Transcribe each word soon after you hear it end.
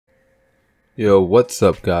Yo, what's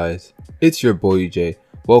up guys? It's your boy EJ.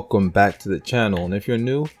 Welcome back to the channel, and if you're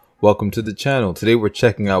new, welcome to the channel. Today we're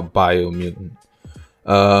checking out BIOMUTANT.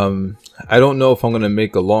 I don't know if I'm gonna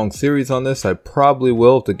make a long series on this. I probably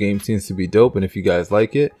will if the game seems to be dope and if you guys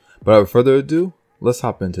like it. But without further ado, let's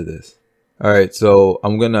hop into this. Alright, so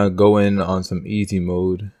I'm gonna go in on some easy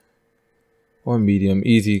mode. Or medium.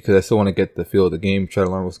 Easy because I still want to get the feel of the game, try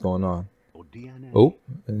to learn what's going on. Oh,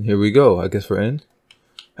 and here we go. I guess we're in.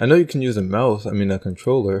 I know you can use a mouse, a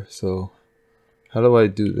controller, so how do I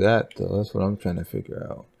do that though? That's what I'm trying to figure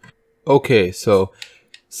out. Okay, so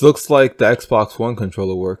this looks like the Xbox One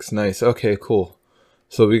controller works. Nice. Okay, cool.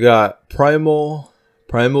 So we got Primal.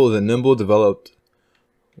 Primal is a nimble developed...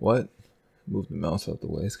 What? Move the mouse out the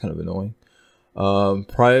way. It's kind of annoying.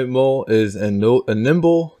 Primal is a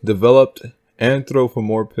nimble developed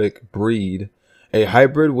anthropomorphic breed. A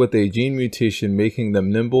hybrid with a gene mutation making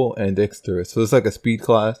them nimble and dexterous. So it's like a speed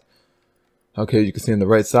class. Okay, you can see on the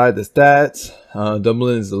right side the stats.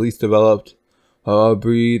 Dublin is the least developed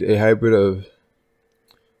breed. A hybrid of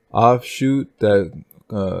offshoot that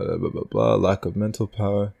blah, blah, blah, lack of mental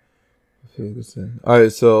power.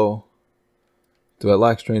 Alright, so do I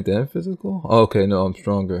lack strength and physical? Oh, okay, no, I'm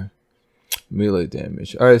stronger. Melee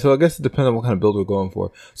damage. Alright, so I guess it depends on what kind of build we're going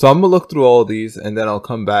for. So I'm gonna look through all of these and then I'll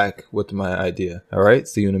come back with my idea. Alright,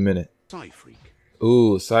 see you in a minute.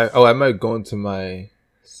 Ooh, Psi. Oh, I might go into my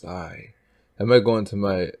Psi. I might go into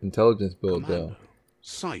my intelligence build though.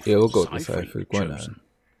 Yeah, we'll go with the Psi Freak. Why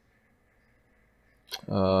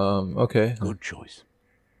not? Okay. Good choice.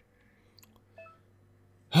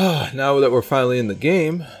 Now that we're finally in the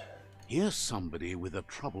game. Here's somebody with a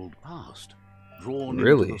troubled past. Drawn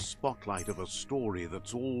Really? into the spotlight of a story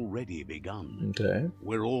that's already begun. Okay.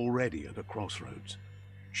 We're already at a crossroads.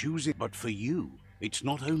 Choose it, but for you, it's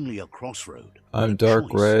not only a crossroad. I'm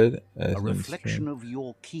dark red. A reflection of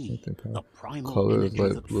your key. The primal colors energy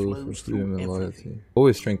light that blue for flows freedom through and everything. loyalty.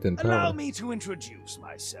 Always strength and power. Allow me to introduce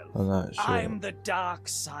myself. I'm not sure. I'm the dark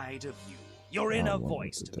side of you. Your inner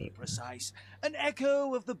voice, to be precise. An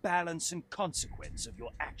echo of the balance and consequence of your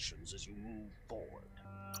actions as you move forward.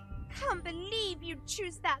 Can't believe you'd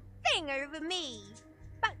choose that thing over me.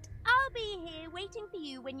 But I'll be here waiting for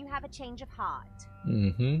you when you have a change of heart.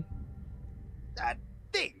 Mm-hmm. That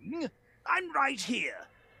thing? I'm right here.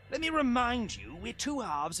 Let me remind you, we're two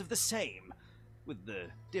halves of the same. With the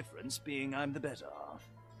difference being I'm the better half.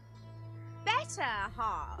 Better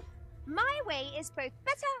half? My way is both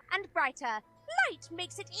better and brighter. Light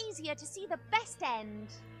makes it easier to see the best end.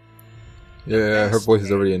 Yeah, her voice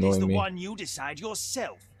is already annoying the me. One you decide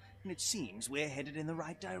yourself. And it seems we're headed in the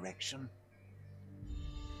right direction.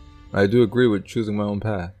 I do agree with choosing my own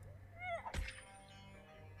path.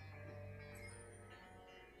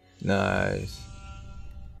 Nice.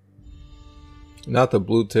 Not the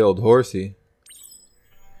blue-tailed horsey.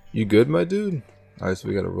 You good, my dude? Alright, so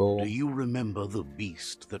we gotta roll. Do you remember the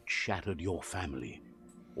beast that shattered your family?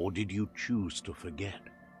 Or did you choose to forget?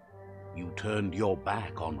 You turned your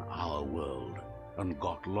back on our world and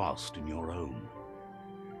got lost in your own.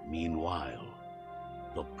 Meanwhile,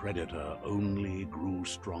 the predator only grew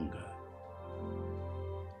stronger.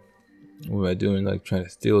 What am I doing? Like trying to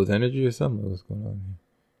steal his energy or something? What's going on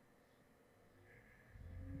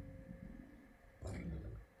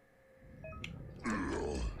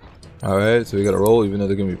here? Alright, so we gotta roll even though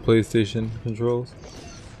they're gonna be PlayStation controls.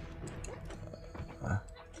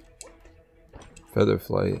 Feather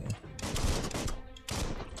flight.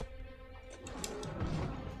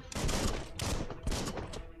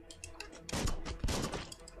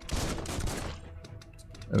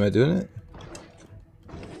 Am I doing it?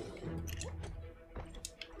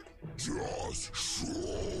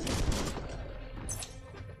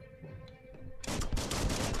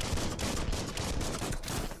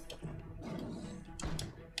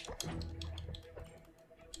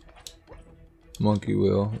 Monkey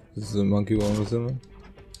wheel. This is a monkey wheel, I'm assuming.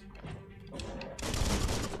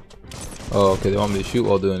 Oh, okay, they want me to shoot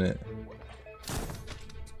while doing it.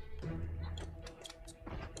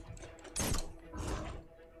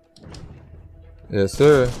 Yes,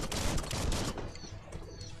 sir.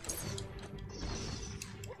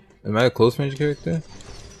 Am I a close range character?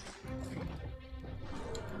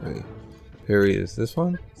 Wait. Parry is this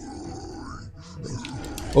one?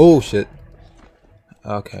 Oh, shit.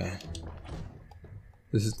 Okay.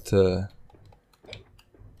 This is to...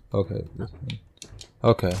 Okay, this one.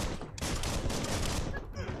 Okay.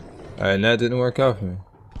 Alright, that didn't work out for me.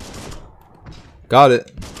 Got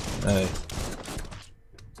it. Nice.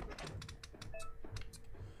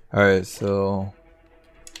 Alright, so...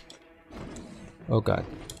 Oh god.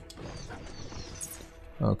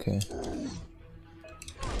 Okay.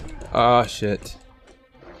 Ah, shit.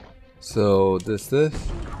 So this.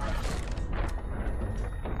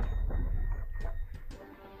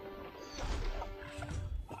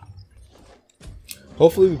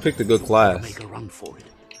 Hopefully we picked a good class. Make a run for it.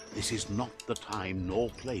 This is not the time nor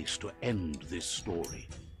place to end this story.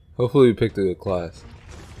 Hopefully we picked a good class.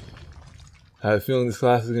 I have a feeling this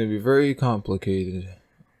class is going to be very complicated.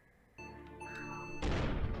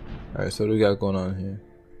 Alright, so what do we got going on here?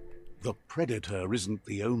 The predator isn't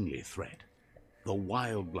the only threat. The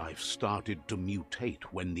wildlife started to mutate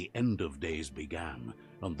when the end of days began,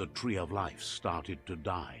 and the tree of life started to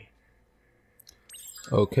die.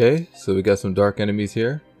 Okay, so we got some dark enemies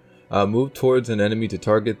here. Move towards an enemy to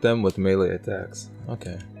target them with melee attacks.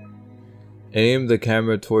 Okay. Aim the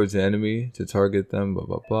camera towards the enemy to target them, blah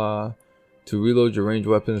blah blah. To reload your ranged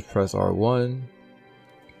weapons, press R1.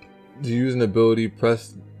 To use an ability,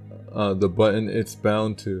 press the button it's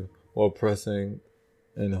bound to while pressing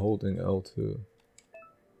and holding L2.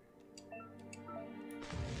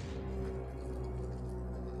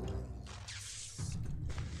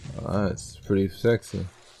 That's pretty sexy.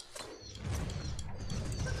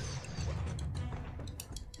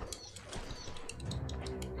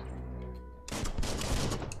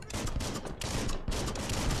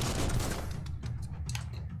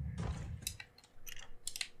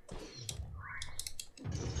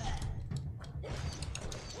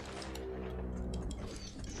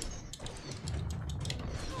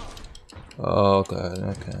 Oh god,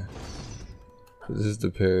 okay. So this is the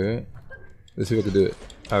parry, right? Let's see if I can do it.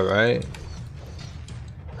 Alright.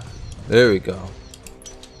 There we go.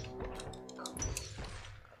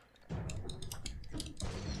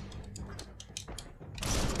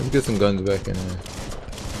 Let's get some guns back in here.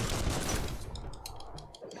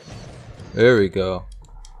 There we go.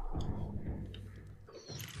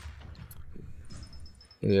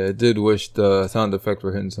 Yeah, I did wish the sound effect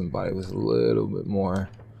for hitting somebody was a little bit more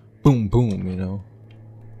boom boom, you know.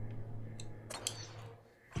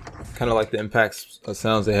 Kind of like the impact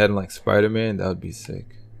sounds they had in like Spider-Man. That would be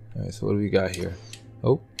sick. Alright, so what do we got here?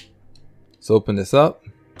 Oh, let's open this up.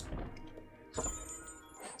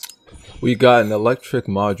 We got an electric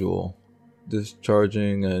module.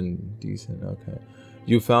 Discharging and decent. Okay.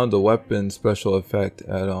 You found the weapon special effect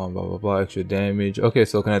add-on, blah blah blah, extra damage. Okay,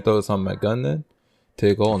 so can I throw this on my gun then?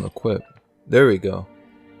 Take all and equip. There we go.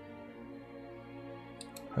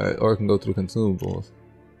 Alright, or I can go through consumables.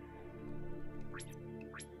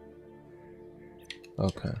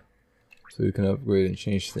 Okay, so you can upgrade and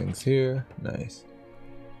change things here. Nice.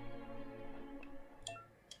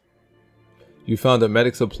 You found a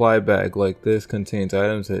medic supply bag like this, contains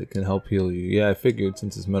items that can help heal you. Yeah, I figured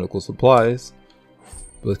since it's medical supplies.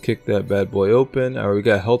 Let's kick that bad boy open. Alright, we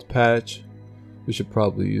got a health patch. We should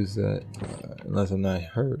probably use that, unless I'm not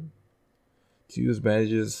hurt. To use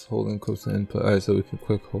bandages, holding close to input. Alright, so we can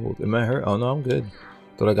quick hold. Am I hurt? Oh no, I'm good.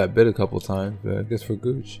 Thought I got bit a couple times, but I guess for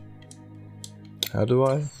gooch. How do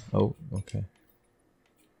I? Oh, okay.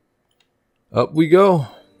 Up we go.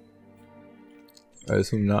 I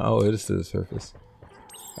assume not. Oh, it is to the surface.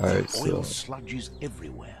 Alright, so. Oil sludges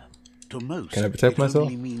everywhere. To most, can I protect myself?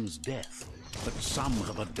 Only means death, but some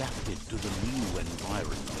have adapted to the new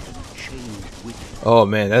environment and changed with it. Oh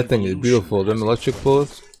man, that thing is beautiful. Them electric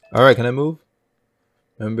bullets. Alright, can I move?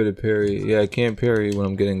 Remember to parry. Yeah, I can't parry when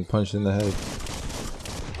I'm getting punched in the head.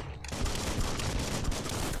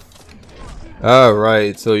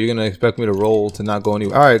 Alright, so you're gonna expect me to roll to not go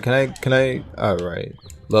anywhere. Alright, can I alright.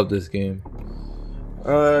 Love this game.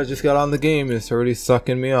 I just got on the game, it's already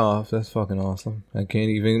sucking me off. That's fucking awesome. I can't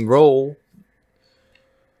even roll.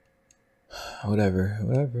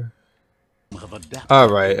 Whatever.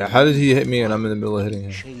 Alright, how did he hit me and I'm in the middle of hitting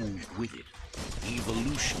him? Changed with it.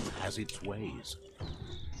 Evolution has its ways.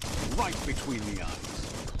 Right between the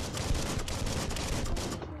eyes.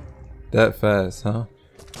 That fast, huh?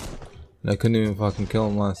 And I couldn't even fucking kill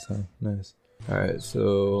him last time. Nice. Alright,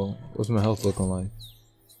 so what's my health looking like?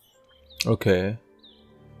 Okay.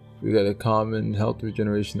 We got a common health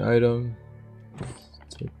regeneration item.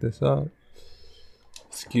 Let's take this out.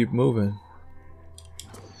 Let's keep moving.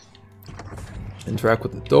 Interact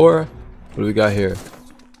with the door. What do we got here?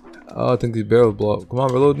 Oh, I think these barrels blow up. Come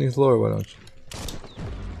on, reload these lower, why don't you?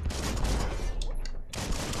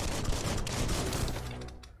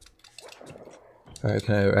 Alright,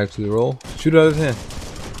 can I actually roll? Shoot out of his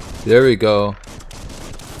hand. There we go.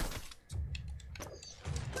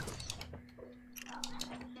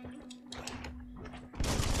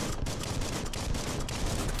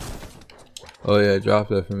 Oh yeah, drop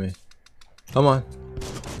that for me. Come on.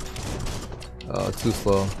 Oh, too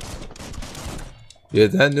slow. Yeah,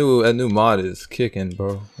 that new mod is kicking,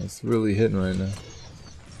 bro. It's really hitting right now.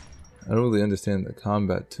 I don't really understand the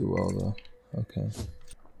combat too well though. Okay.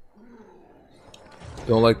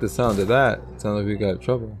 Don't like the sound of that. Sounds like we got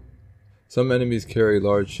trouble. Some enemies carry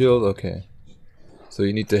large shield. Okay. So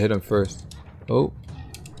you need to hit them first. Oh.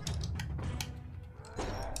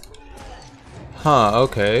 Huh,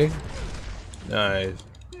 okay. Nice.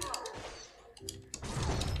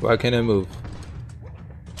 Why can't I move?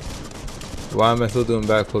 Why am I still doing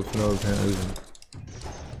backflips for no apparent reason?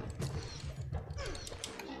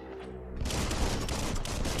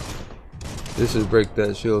 This should break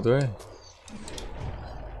that shield, right?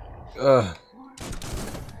 Ugh.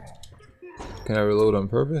 Can I reload on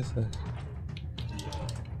purpose?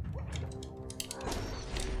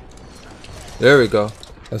 There we go.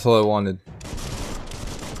 That's all I wanted.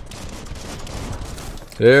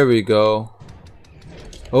 There we go.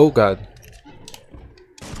 Oh god.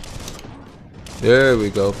 There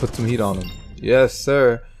we go. Put some heat on him. Yes,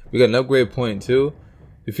 sir. We got an upgrade point too.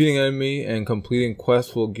 Defeating enemy and completing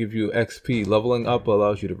quests will give you XP. Leveling up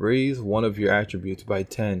allows you to raise one of your attributes by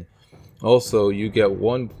 10. Also, you get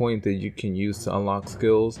 1 point that you can use to unlock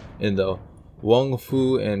skills in the Wong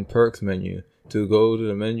Fu and perks menu. To go to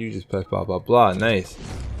the menu, just press blah blah blah. Nice.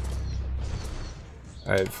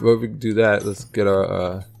 Alright, before we do that, let's get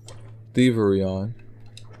our thievery on.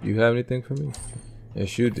 You have anything for me?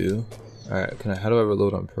 Yes, you do. Alright, how do I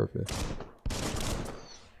reload on purpose?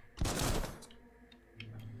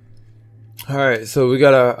 Alright, so we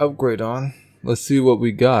got our upgrade on. Let's see what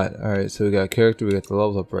we got. Alright, so we got character, we got the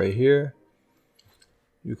levels up right here.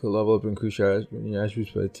 You can level up and increase your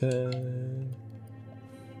attributes by 10.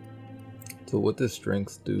 So what does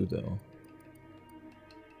strengths do though?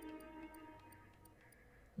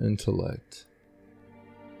 Intellect.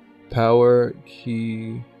 Power,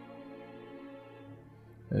 key,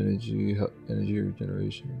 energy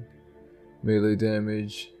regeneration, melee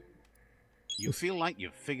damage. You feel like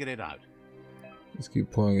you've figured it out. Just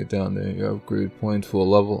keep pouring it down there. Your upgrade points will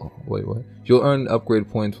level. Wait, what? You'll earn upgrade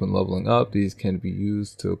points when leveling up. These can be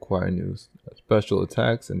used to acquire new special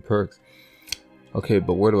attacks and perks. Okay,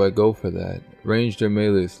 but where do I go for that? Ranged or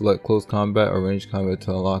melee. Select close combat or ranged combat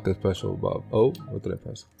to unlock a special buff. Oh, what did I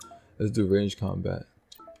press? Let's do ranged combat.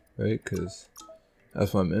 Right? Because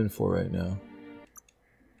that's what I'm in for right now.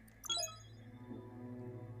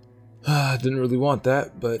 I didn't really want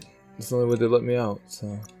that, but it's the only way they let me out,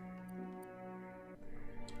 so.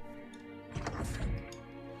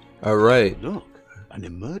 Alright. Look, an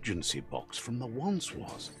emergency box from the once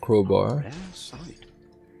was. Crowbar. Rare sight.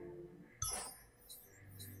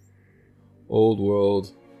 Old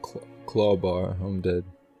world claw bar. I'm dead.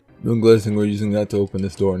 I'm guessing we're using that to open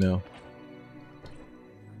this door now.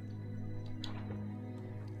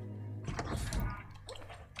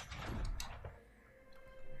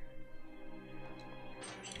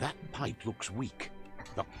 That pipe looks weak.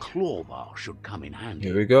 The claw bar should come in handy.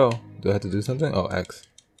 Here we go. Do I have to do something? Oh, X.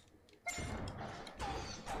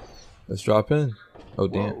 Let's drop in. Oh,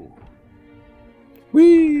 damn. Whoa.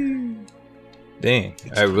 Whee! Dang,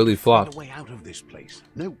 It's I really flopped. Find a way out of this place.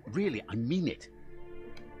 No, really, I mean it.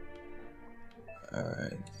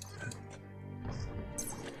 Alright.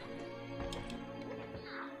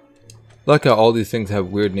 Like how all these things have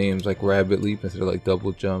weird names like rabbit leap instead of like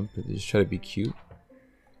double jump. They just try to be cute.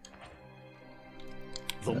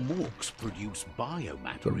 The morks produce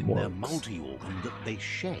biomatter in their multi-organ that they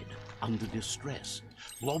shed under distress.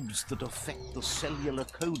 Blobs that affect the cellular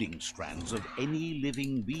coding strands of any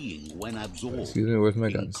living being when absorbed. Excuse me, where's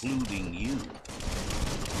my guns? Including you.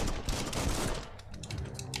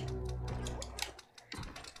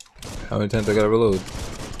 How many times I gotta reload?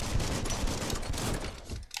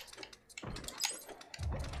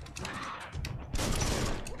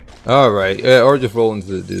 Alright, yeah, or just roll into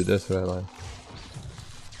the dude, that's what I like.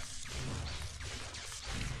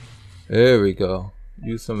 There we go.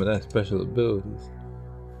 Use some of that special abilities.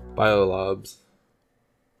 Biolobs.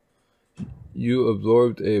 You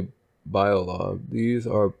absorbed a biolob. These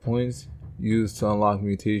are points used to unlock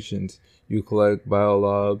mutations. You collect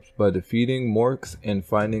biolobs by defeating morks and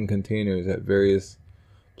finding containers at various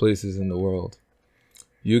places in the world.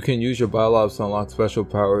 You can use your biolobs to unlock special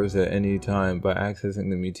powers at any time by accessing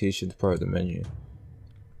the mutations part of the menu.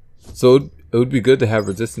 So it would be good to have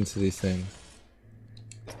resistance to these things.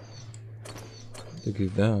 I think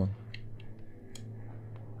he's down.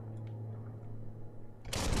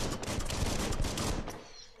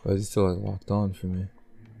 Why is he still like locked on for me?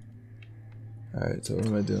 Alright, so what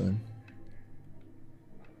am I doing?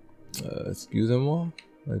 Excuse him all?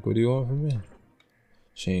 Like, what do you want from me?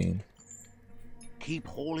 Chain. Keep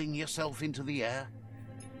hauling yourself into the air.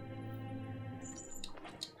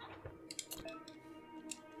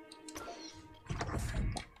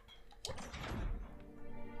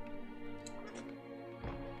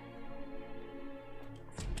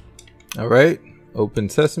 All right, open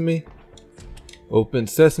sesame. Open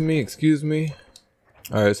sesame, excuse me.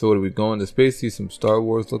 All right, so what are we going to space? See some Star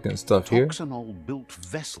Wars looking stuff here. Toxanol built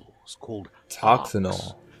vessels called Toxanol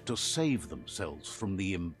arcs to save themselves from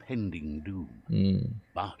the impending doom.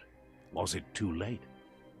 But was it too late?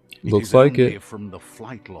 Looks like only it. from the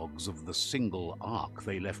flight logs of the single ark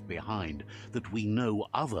they left behind that we know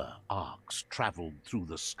other arks traveled through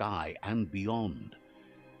the sky and beyond.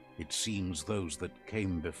 It seems those that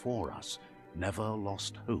came before us never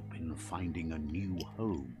lost hope in finding a new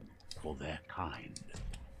home for their kind.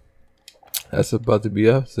 That's about to be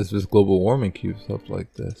us. This global warming keeps up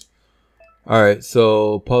like this. Alright,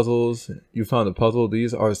 so puzzles. You found a puzzle.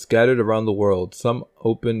 These are scattered around the world. Some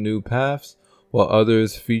open new paths, while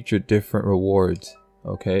others feature different rewards.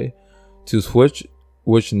 Okay. To switch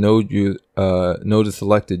which node node is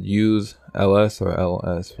selected, use LS or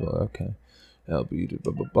LS. Okay. LB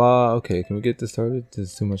blah blah blah. Okay, can we get this started?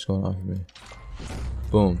 There's too much going on for me.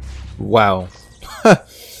 Boom. Wow.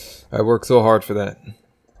 I worked so hard for that.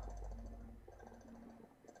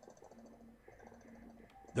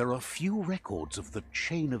 There are few records of the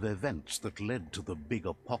chain of events that led to the big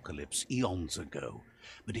apocalypse eons ago,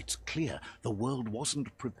 but it's clear the world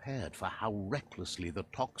wasn't prepared for how recklessly the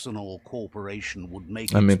Toxanol Corporation would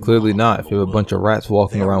make. I mean, clearly not. If you have a bunch of rats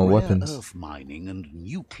walking around with weapons. Earth mining and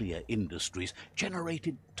nuclear industries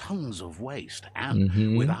generated tons of waste,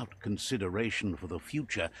 and without consideration for the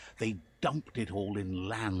future, they dumped it all in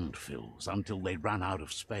landfills until they ran out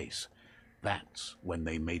of space. That's when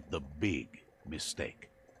they made the big mistake.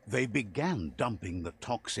 They began dumping the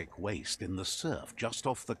toxic waste in the surf just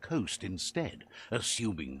off the coast instead,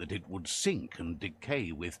 assuming that it would sink and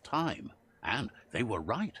decay with time. And they were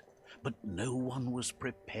right, but no one was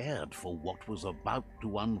prepared for what was about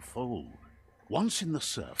to unfold. Once in the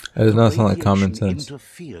surf, that does not sound like radiation common sense.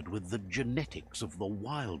 Interfered with the genetics of the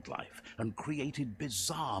wildlife and created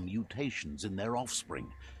bizarre mutations in their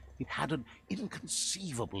offspring. It had an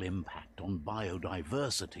inconceivable impact on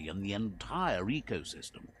biodiversity and the entire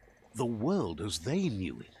ecosystem. The world as they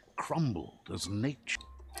knew it crumbled as nature.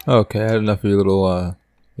 Okay, I had enough of your little,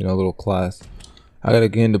 little class. I gotta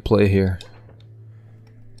get into play here.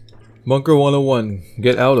 Bunker 101.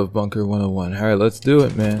 Get out of Bunker 101. Alright, let's do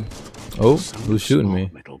it, man. Oh, who's shooting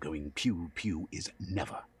me? Metal going pew pew is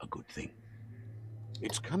never a good thing.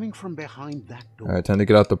 It's coming from behind that door. Alright, time to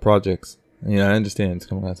get out the projects. Yeah, I understand. It's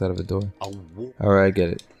coming outside of a door. Alright, I get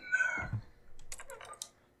it.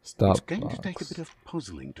 Stop. It's going to take a bit of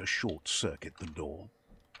puzzling to short-circuit the door.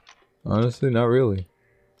 Honestly, not really.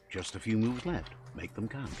 Just a few moves left. Make them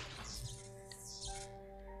count.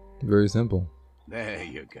 Very simple. There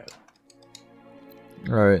you go.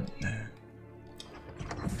 Alright.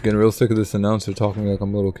 Getting real sick of this announcer talking like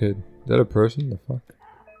I'm a little kid. Is that a person? The fuck?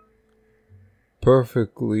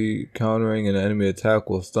 Perfectly countering an enemy attack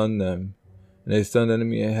will stun them. And a stunned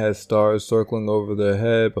enemy has stars circling over their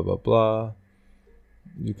head, blah blah blah.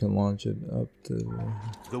 You can launch it up to...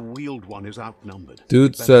 The wheeled one is outnumbered.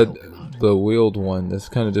 Dude said the wheeled one. That's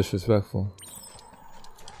kind of disrespectful.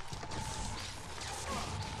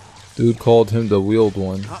 Dude called him the wheeled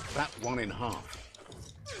one. Cut that one in half.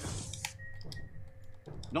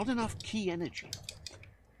 Not enough key energy.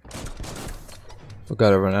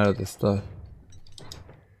 Forgot to run out of this stuff.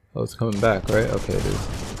 Oh, it's coming back, right? Okay, it is.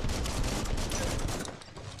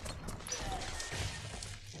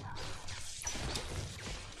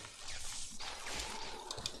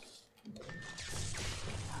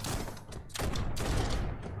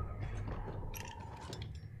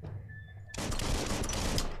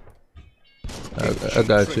 I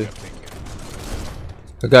got you.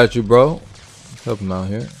 I got you, bro. Help him out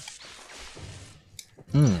here.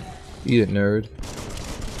 Eat it, nerd.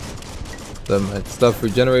 Let my stuff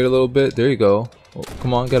regenerate a little bit. There you go. Oh,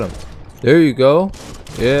 come on, get him. There you go.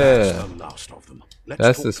 Yeah.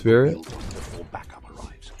 That's the spirit.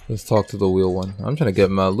 Let's talk to the wheel one. I'm trying to get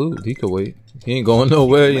my loot. He could wait. He ain't going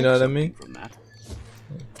nowhere, you know what I mean?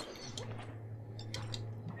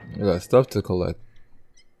 I got stuff to collect.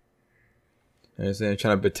 I'm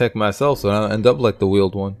trying to protect myself so I don't end up like the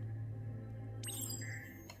wheeled one.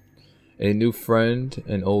 A new friend,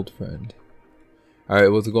 an old friend.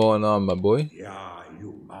 Alright, what's going on, my boy? Yeah,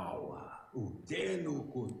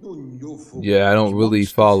 I don't really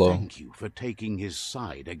follow. Thank you for taking his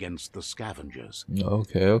side against the scavengers.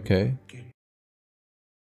 Okay, okay.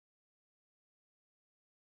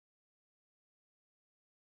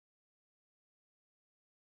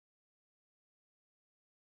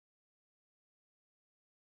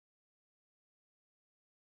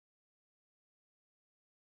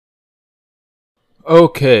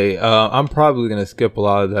 Okay, I'm probably gonna skip a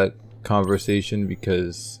lot of that conversation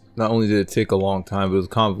because not only did it take a long time, but it was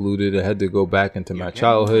convoluted. I had to go back into my You're getting the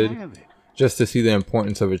childhood hang of it. just to see the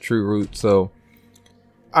importance of a tree root. So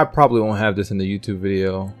I probably won't have this in the YouTube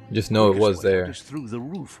video. Just know it was Quickest way out there. is through the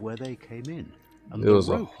roof where they came in, and It the was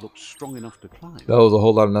a- rope looks strong enough to climb. That was a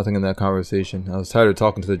whole lot of nothing in that conversation. I was tired of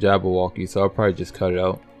talking to the Jabberwocky, so I'll probably just cut it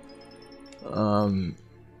out.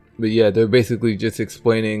 But yeah, they're basically just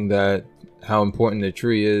explaining that how important the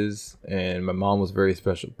tree is, and my mom was a very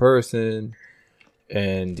special person,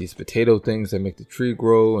 and these potato things that make the tree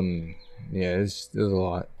grow, and yeah, there's a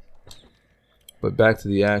lot. But back to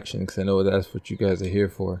the action, because I know that's what you guys are here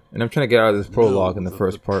for. And I'm trying to get out of this prologue in the Know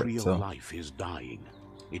first that part. The tree of So life is dying.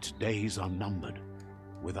 Its days are numbered.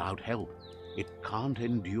 Without help, it can't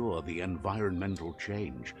endure the environmental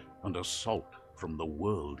change and assault from the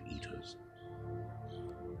world eaters.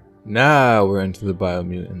 now we're into the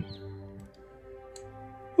Biomutant.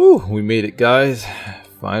 Whew, we made it, guys.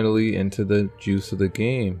 Finally into the juice of the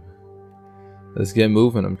game. Let's get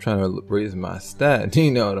moving. I'm trying to raise my stat.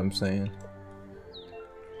 You know what I'm saying?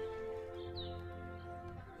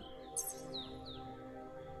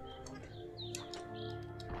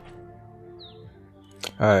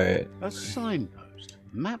 Alright. A signpost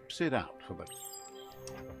maps it out for the...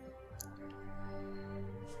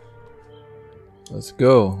 Let's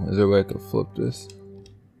go. Is there a way I could flip this?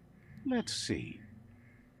 Let's see.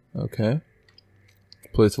 Okay.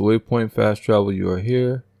 Place a waypoint, fast travel, you are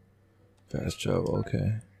here. Fast travel,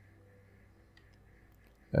 okay.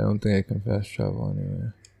 I don't think I can fast travel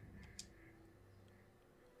anywhere.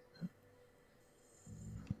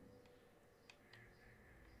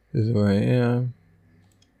 This is where I am.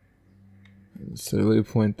 Set a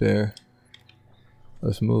waypoint there.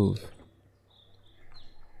 Let's move.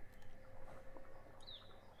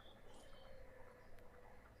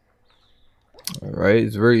 Alright,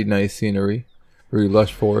 it's very nice scenery. Very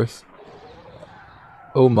lush forest.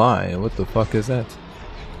 Oh my, what the fuck is that?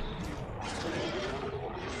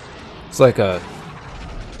 It's like a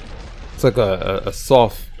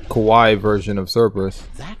soft kawaii version of Cerberus.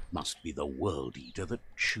 That must be the world eater that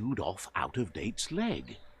chewed off Out-of-Date's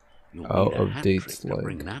leg. You'll need a Out-of-Date's hat trick to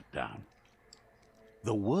bring leg. that down.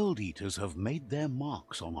 The world eaters have made their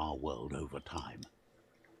marks on our world over time.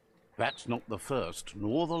 That's not the first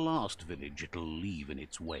nor the last village it'll leave in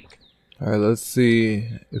its wake. Alright, let's see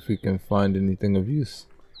if we can find anything of use.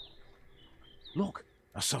 Look,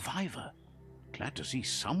 a survivor. Glad to see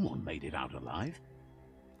someone made it out alive.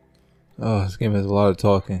 Oh, this game has a lot of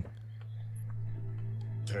talking.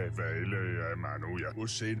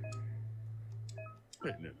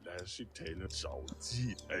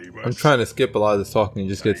 I'm trying to skip a lot of this talking and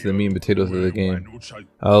just get to the meat and potatoes of the game.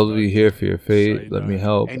 I'll be here for your fate. Let me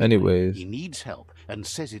help. Anyway, Anyways. he needs help and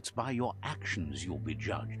says it's by your actions you'll be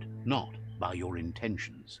judged, not by your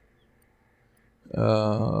intentions.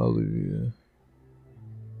 I'll leave you.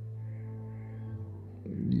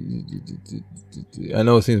 I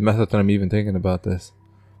know it seems messed up that I'm even thinking about this,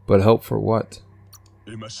 but help for what?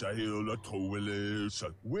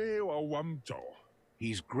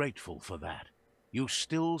 He's grateful for that. You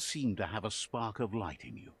still seem to have a spark of light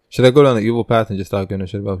in you. Should I go down the evil path and just stop giving a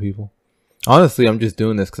shit about people? Honestly, I'm just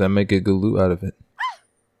doing this because I might get good loot out of it.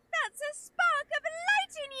 That's a spark of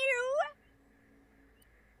light in you!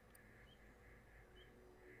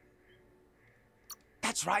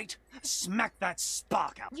 That's right. Smack that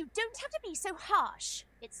spark out. You don't have to be so harsh.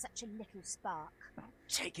 It's such a little spark.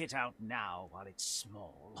 Take it out now while it's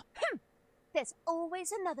small. There's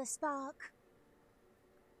always another spark.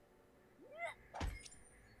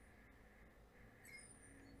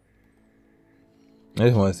 I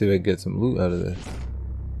just want to see if I can get some loot out of this.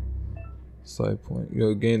 Side point.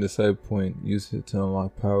 You'll gain the side point. Use it to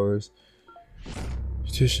unlock powers.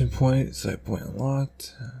 Petition point. Side point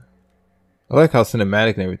unlocked. I like how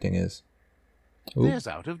cinematic and everything is. Ooh. There's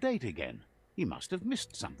Out-of-Date again. He must have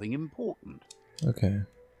missed something important. Okay.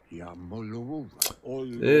 This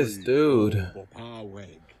dude.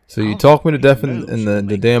 So you Oh, talked me to he death knows in you'll the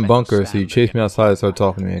make damn men bunker, so you stand chased me against outside and the started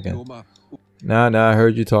talking to me fire. again. Nah, I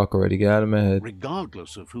heard you talk already. Get out of my head.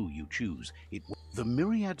 Regardless of who you choose, the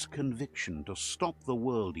Myriad's conviction to stop the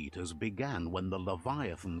World Eaters began when the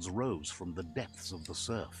Leviathans rose from the depths of the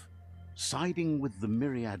surf. Siding with the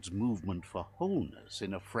Myriad's movement for wholeness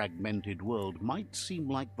in a fragmented world might seem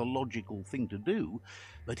like the logical thing to do,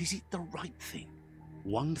 but is it the right thing?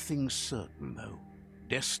 One thing's certain, though.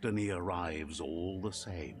 Destiny arrives all the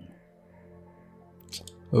same.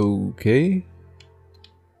 Okay.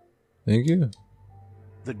 Thank you.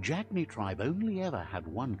 The Jagni tribe only ever had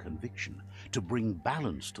one conviction: to bring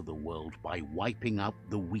balance to the world by wiping out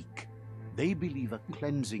the weak. They believe a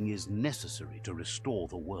cleansing is necessary to restore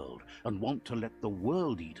the world and want to let the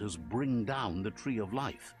World Eaters bring down the Tree of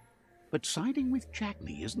Life. But siding with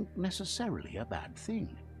Jagni isn't necessarily a bad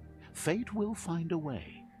thing. Fate will find a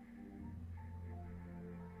way.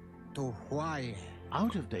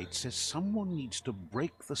 Out of Date says someone needs to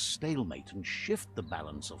break the stalemate and shift the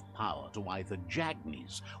balance of power to either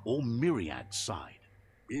Jagni's or Myriad's side.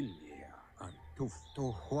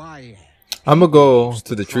 I'm gonna go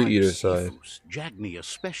to the Tree Eater side. Jagni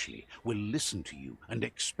especially will listen to you and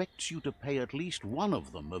expects you to pay at least one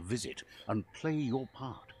of them a visit and play your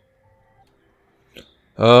part.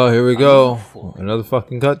 Oh, here we go. Another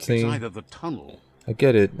fucking It's cutscene. either the tunnel. I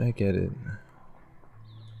get it. I get it.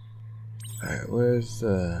 Alright, where's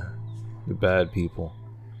the bad people?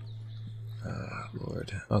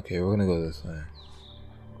 Lord. Okay, we're gonna go this way.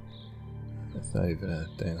 That's not even a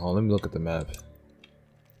thing. Hold on, let me look at the map.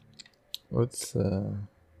 What's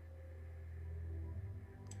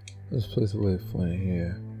let's place a waypoint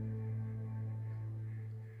here.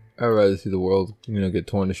 I'd rather see the world, get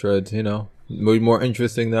torn to shreds, more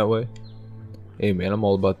interesting that way. Hey man, I'm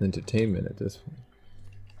all about the entertainment at this point.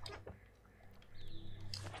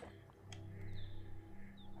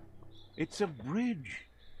 It's a bridge.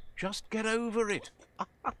 Just get over it.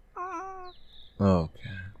 Okay.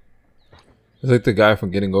 It's like the guy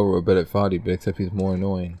from Getting Over a Bit at Foddy, but except he's more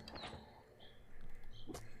annoying.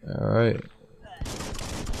 Alright.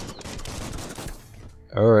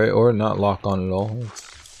 Alright, or not lock on at all.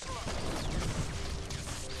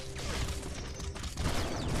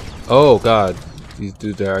 Oh god. These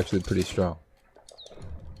dudes are actually pretty strong.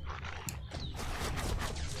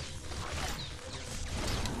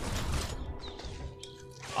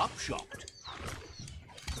 Upshot.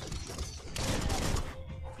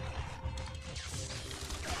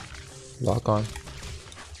 Lock on.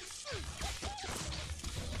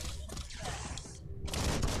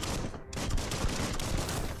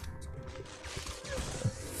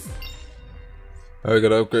 Alright,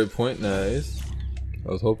 got an upgrade point. Nice.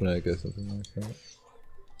 I was hoping I'd get something like that.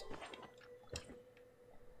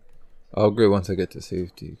 I'll upgrade once I get to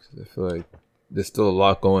safety, because I feel like there's still a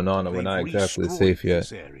lot going on and we're not exactly safe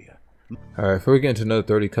yet. Alright, before we get into another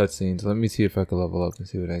 30 cutscenes, let me see if I can level up and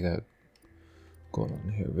see what I got going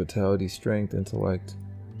on here. Vitality, strength, intellect,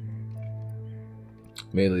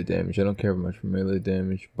 melee damage. I don't care much for melee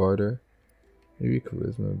damage. Barter. Maybe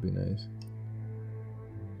charisma would be nice.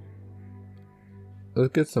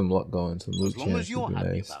 Let's get some luck going. Some loot chance would be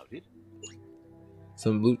nice.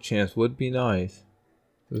 Some loot chance would be nice.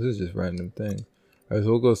 This is just random thing. Alright,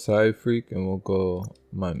 so we'll go Side Freak and we'll go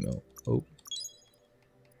Mind Melt. Oh.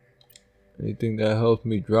 Anything that helps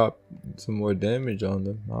me drop some more damage on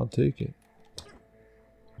them, I'll take it.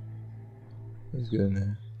 Let's get in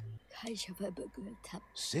there.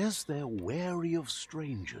 Says they're wary of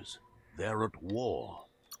strangers. They're at war.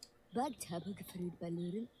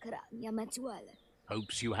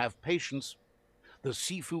 Hopes you have patience. The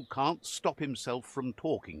Sifu can't stop himself from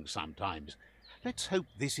talking sometimes. Let's hope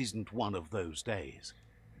this isn't one of those days.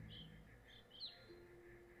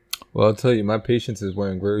 Well, I'll tell you, my patience is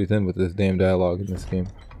wearing very thin with this damn dialogue in this game.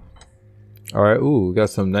 Alright, ooh, we got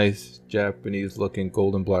some nice Japanese looking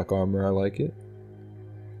gold and black armor. I like it.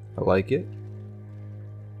 I like it.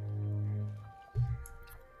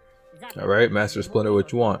 Alright, Master Splinter,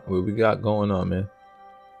 what you want? What we got going on, man?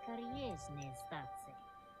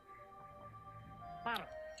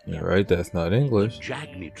 Alright, that's not English. The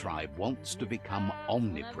Jagni tribe wants to become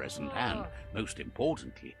omnipresent and, most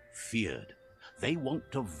importantly, feared. They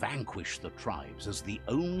want to vanquish the tribes, as the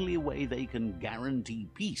only way they can guarantee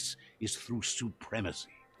peace is through supremacy.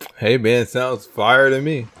 Hey man, sounds fire to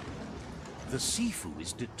me. The Sifu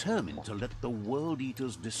is determined to let the World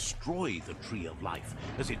Eaters destroy the Tree of Life,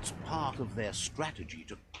 as it's part of their strategy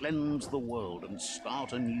to cleanse the world and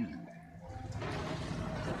start anew.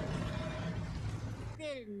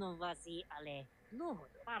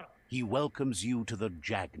 He welcomes you to the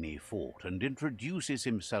Jagni fort and introduces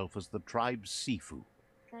himself as the tribe's Sifu.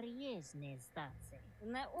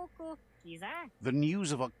 The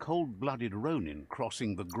news of a cold-blooded Ronin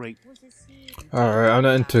crossing the Great... Alright, I'm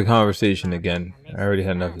not into conversation again. I already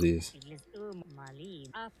had enough of these.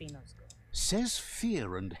 Says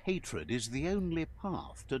fear and hatred is the only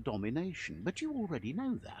path to domination, but you already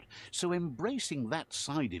know that. So embracing that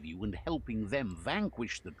side of you and helping them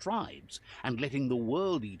vanquish the tribes and letting the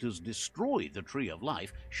World Eaters destroy the Tree of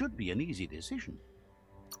Life should be an easy decision.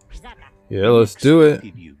 Yeah, let's do it.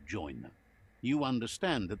 You join them. You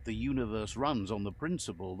understand that the universe runs on the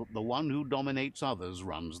principle that the one who dominates others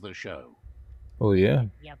runs the show. Oh yeah.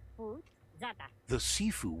 The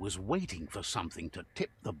Sifu was waiting for something to tip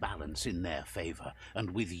the balance in their favor,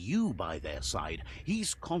 and with you by their side,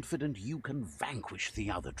 he's confident you can vanquish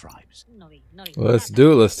the other tribes. Let's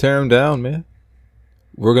do it. Let's tear him down, man.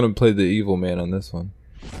 We're gonna play the evil man on this one.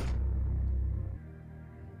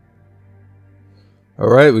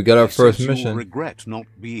 Alright, we got our first mission. You'll regret not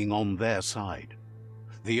being on their side.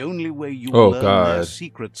 The only way you will learn their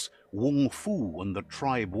secrets, Wung Fu and the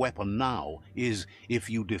tribe weapon now, is if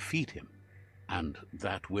you defeat him. And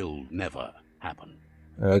that will never happen.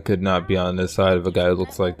 I could not be on this side of a guy who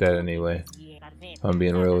looks like that anyway. I'm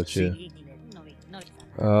being real with you.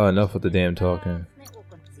 Enough with the damn talking.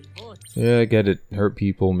 Yeah, I get it. Hurt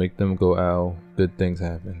people, make them go ow. Good things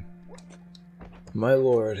happen. My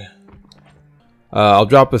lord. I'll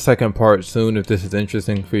drop a second part soon if this is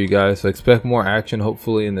interesting for you guys. So expect more action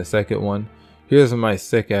hopefully in the second one. Here's my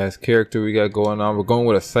sick ass character we got going on. We're going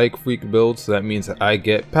with a psych freak build, so that means that I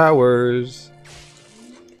get powers.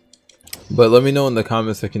 But let me know in the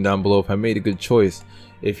comment section down below if I made a good choice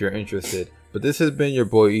if you're interested. But this has been your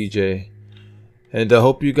boy EJ. And I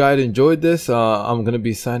hope you guys enjoyed this. I'm going to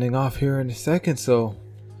be signing off here in a second. So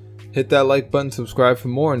hit that like button, subscribe for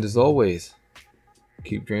more. And as always,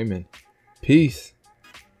 keep dreaming. Peace.